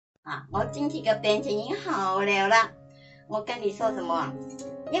啊，我今天的病情已经好了啦。我跟你说什么啊？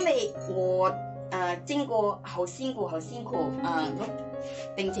因为我经过好辛苦，我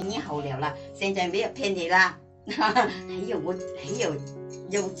病情已经好了啦，现在没有骗你啦。还有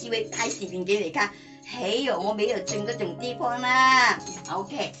有机会拍视频给你看，还有我没有整嗰種地方啦。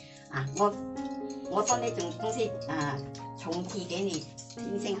OK 啊，我放那種東西重提給你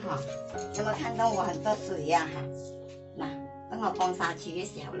聽聽哈。有冇看到我很多水呀？嗱，等我放下去嘅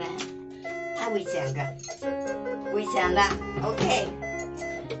時候呢，它會響嘅，會響的。OK，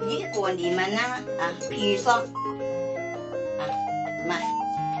 如果你們呢譬如說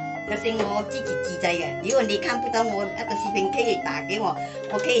就是我自己自製嘅。如果你看不到我一個視頻，可以打給我，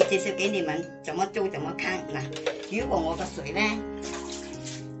我可以介紹給你們怎麼做怎麼看。嗱，如果我個水呢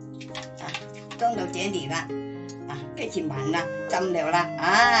裝到這裡啦，開始滿啦，浸了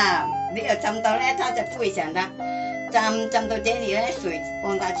啦，沒有浸到呢，它就不會響的。浸到這裡呢，水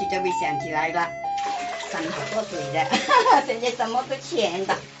放下去就會響起來了，省好多水的，現在什麼都淺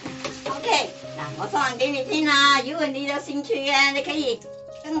的。OK， 嗱，我說完給你聽啦，如果你有興趣嘅，你可以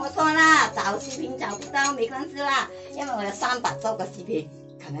跟我說啦，找視頻找不到沒關係啦，因為我有300多個視頻，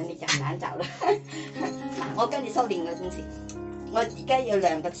可能你就難找了。我跟你說另外東西，我而家有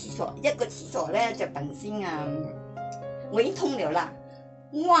2個廁所，一個廁所呢就本身我已經通了啦，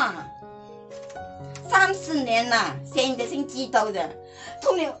哇，3-4年啦，現在先知道的，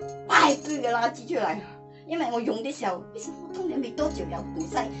通了8堆嘅垃圾出來，因為我用的時候，為什麼我通了沒多久又堵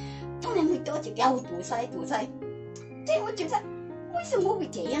塞，通了沒多久又堵塞，即係我覺得。為什麼會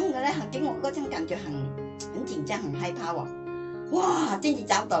這樣嘅咧？給我嗰種感覺很緊張，很害怕喎。哇，真是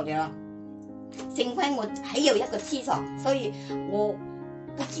找到了，幸虧我還有一個廁所，所以我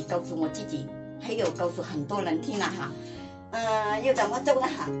不只告訴我自己，還有告訴很多人聽啦哈。要怎麼做呢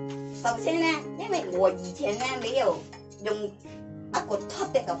哈？首先呢，因為我以前呢沒有用一個特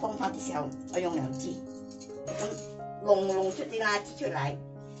別嘅方法的時候，我用2支，咁弄出啲垃圾出來，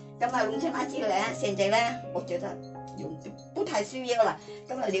咁弄出垃圾來，現在呢，我覺得。用不太需要了，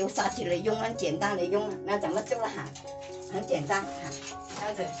咁啊留下起來用，很簡單的用，那怎麼做啦哈？很簡單哈，這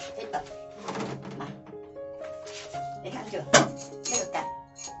樣子一倒，你看就這個蓋，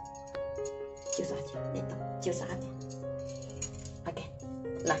就下去，一倒就下去 ，OK，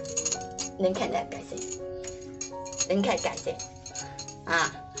 嗱，您看這個蓋先，您看蓋先，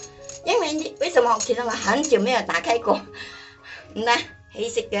因為什麼？其實我很久沒有打開過，黑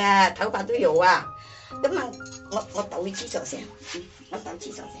色嘅頭髮都有啊。咁我倒去廁所先，我倒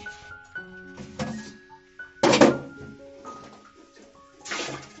廁所先。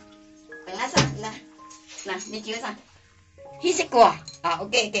等下先，嗱，你照下，黑色個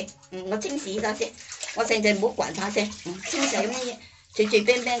OK， 我清洗一下先，我現在唔好管它先，清洗咩嘢，隨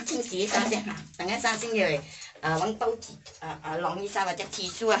便清洗一下先嚇。等一下先要嚟揾報紙晾一下或者貼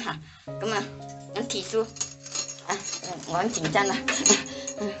書嚇，咁揾貼書我很緊張啦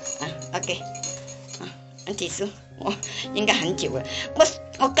，OK。結束，我應該很久了。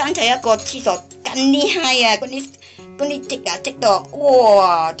我剛才一個廁所更厲害啊！嗰啲積到，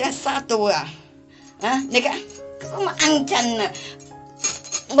哇，真係沙到啊！你看咁骯髒啊！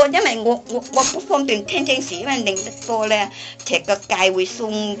因為我不方便聽清洗，因為擰得多咧，其實個蓋會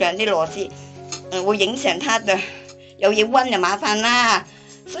鬆嘅啲螺絲，會影響它的，又要溫就麻煩啦。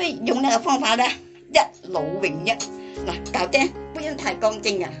所以用呢個方法咧，一勞永逸。嗱，搞掂，不用太乾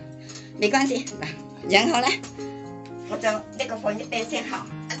淨啊，沒關係嗱。然後呢，我就呢個放一邊先好，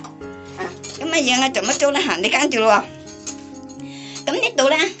咁樣呢怎麼做呢？你跟住咯。咁呢度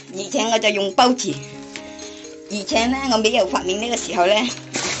呢，以前我就用報紙，以前呢我沒有發明呢個時候呢，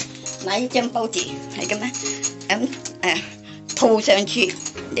拿一張報紙係咁樣，塗上去，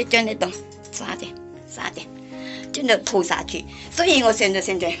呢張呢度撒點，真的塗下去。所以我現在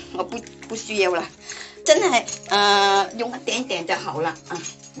我不需要了，真係用一點點就好了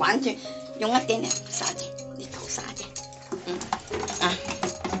完全。用一點點沙子，你塗沙子，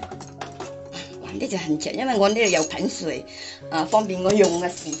哇，呢就很長，因為我呢度有盆水，方便我用嘅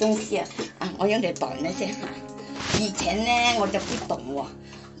時東西我用嚟袋呢先以前呢我就不懂喎，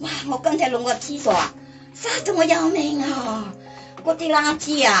哇，我剛才弄個廁所沙到我要命啊！嗰啲垃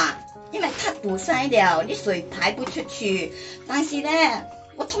圾因為它堵塞了，啲水排不出去，但是呢，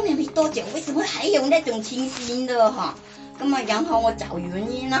我通了沒多久，為什麼還有那種清新的咁然後我找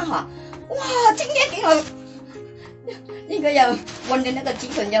原因啦哇！今天給我呢個又混咗那個紙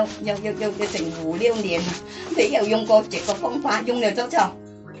巾又成5-6年，沒有用過這個方法，用了之後，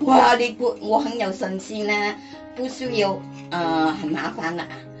哇！我很有信心呢，不需要很麻煩啦。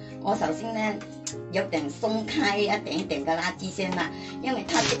我首先呢有點鬆開一點嘅垃圾先啦，因為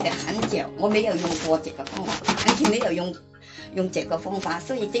它積得很久，我沒有用過這個方法，完全沒有用用这个方法，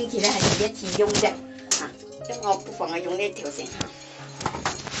所以蒸汽咧係第一次用啫。啊，咁我不妨用呢條先嚇。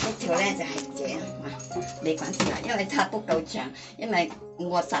呢條咧就係這樣啊，沒關係啦，因為它不夠長，因為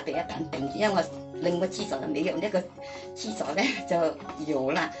我撒俾一盞頂住，因為我另個廁所就沒有，呢個廁所咧就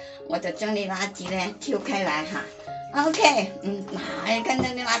有啦，我就將啲垃圾咧挑開來嚇。OK，嗱，看到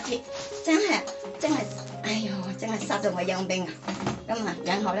啲垃圾，真係，哎呦，真係殺咗我養病啊！咁啊，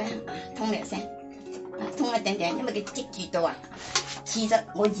然後咧通兩聲，通一點點，因為佢積住到啊。其實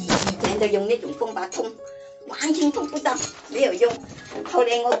我以前就用呢種方法通，完全通不到，沒有用。後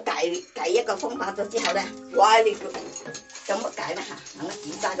來我改一個方法咗之後咧，哇！你怎麼改咧嚇？我自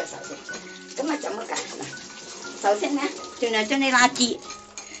揸咗手先，咁啊怎麼改嗱？首先咧，盡量將啲垃圾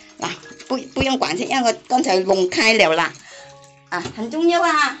嗱，不用管先，因為我剛才弄開了啦，啊，很重要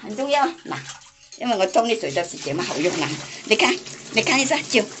啊，很重要嗱，因為我裝啲水就是這麼好用啦。你看一下，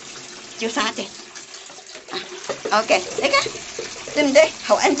就沙子，啊 ，OK， 你看對唔對？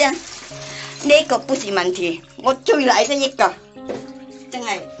好安靜，呢個不是問題，我最嚟得一個，真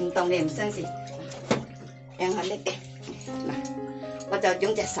係唔當你唔相信。然後呢啲嗱，我就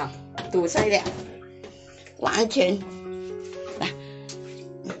用隻手堵塞了，完全嗱。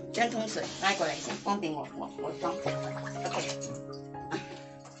將桶水拉過嚟先，方便我裝。OK， 啊，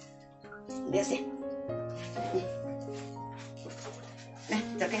沒事。來，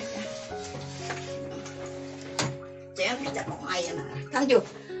走開。這樣比較快啊嘛。看住，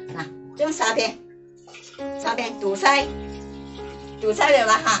嗱，將沙片堵塞了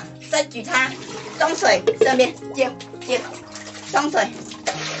啦哈，塞住它，裝水上面澆，裝水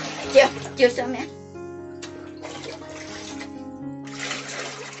澆上面。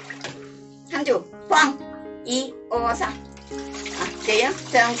看住，放1、2、3，啊，這樣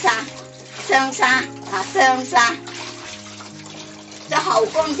上沙，就好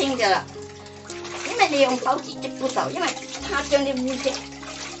乾淨嘅啦。因為你用手指織不到，因為它將啲污漬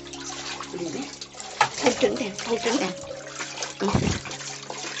裏面鋪準點，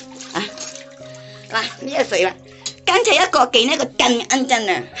啊，嗱呢個水啦，剛才一個給那個更安靜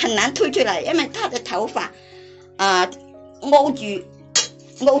了，很難推出來，因為它的頭髮勾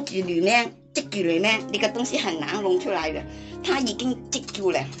住裏面。積住裏面，你個東西很難弄出來的，它已經積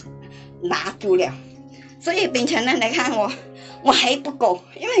住了，拿住了，所以變成呢，你看我還不夠，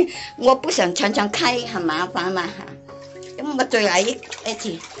因為我不想常常開，很麻煩嘛嚇。咁我再嚟一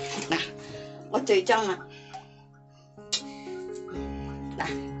次，嗱，我最終啦，嗱，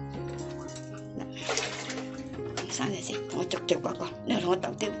刪咗先，我逐漸嗰個，你同我倒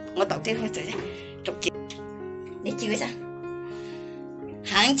掉開水先，逐漸，你照一下，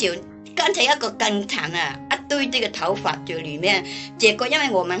很久。剛才一個更慘啊，一堆這個頭髮在裏面，這個因為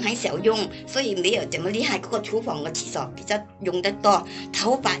我們很少用，所以沒有這麼厲害。嗰個廚房嘅廁所比較用得多，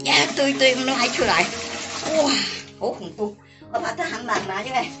頭髮一堆咁拉出來，哇，好恐怖！我拍得很慢嘛，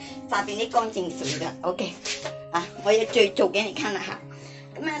因為下邊啲乾淨水嘅 ，OK， 啊，我要再做給你看啦嚇。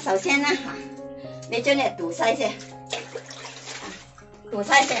咁啊，首先呢嚇，你將你堵塞先，裝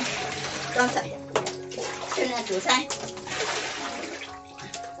水，將你堵塞。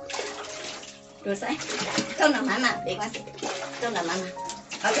堵塞，裝得滿滿沒關係，裝得滿滿。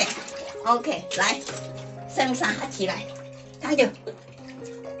OK， 來，上沙起來，看住，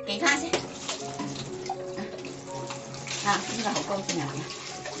給他先。啊，呢個好乾淨啊！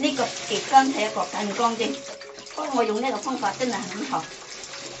呢個比剛才一個更乾淨，不過我用呢個方法真係很好，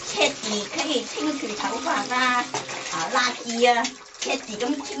徹底可以清除頭髮啦，垃圾啊，徹底咁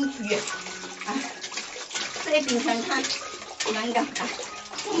清除啊，所以變成它能夠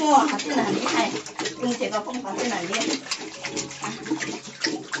哇，真的很厲害！用這個方法真的很厲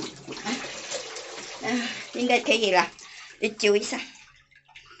害。應該可以啦。你照一下，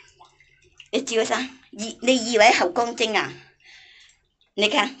你以為好乾淨啊？你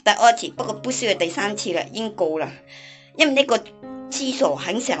看第二次，不過不需要第三次了，已經夠了。因為那個廁所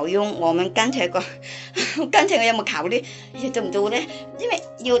很少用，我們剛才我有冇考慮要做唔做呢？因為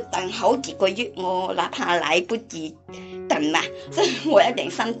要等好幾個月，我哪怕來不及等嘛，所以我一定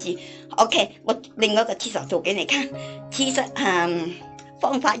心知。OK， 我另外一個廁所做給你看。其實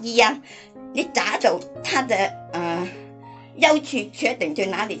方法一樣，你找走它的要去確定在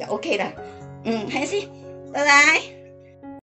哪裡就 OK 了。還是，拜拜。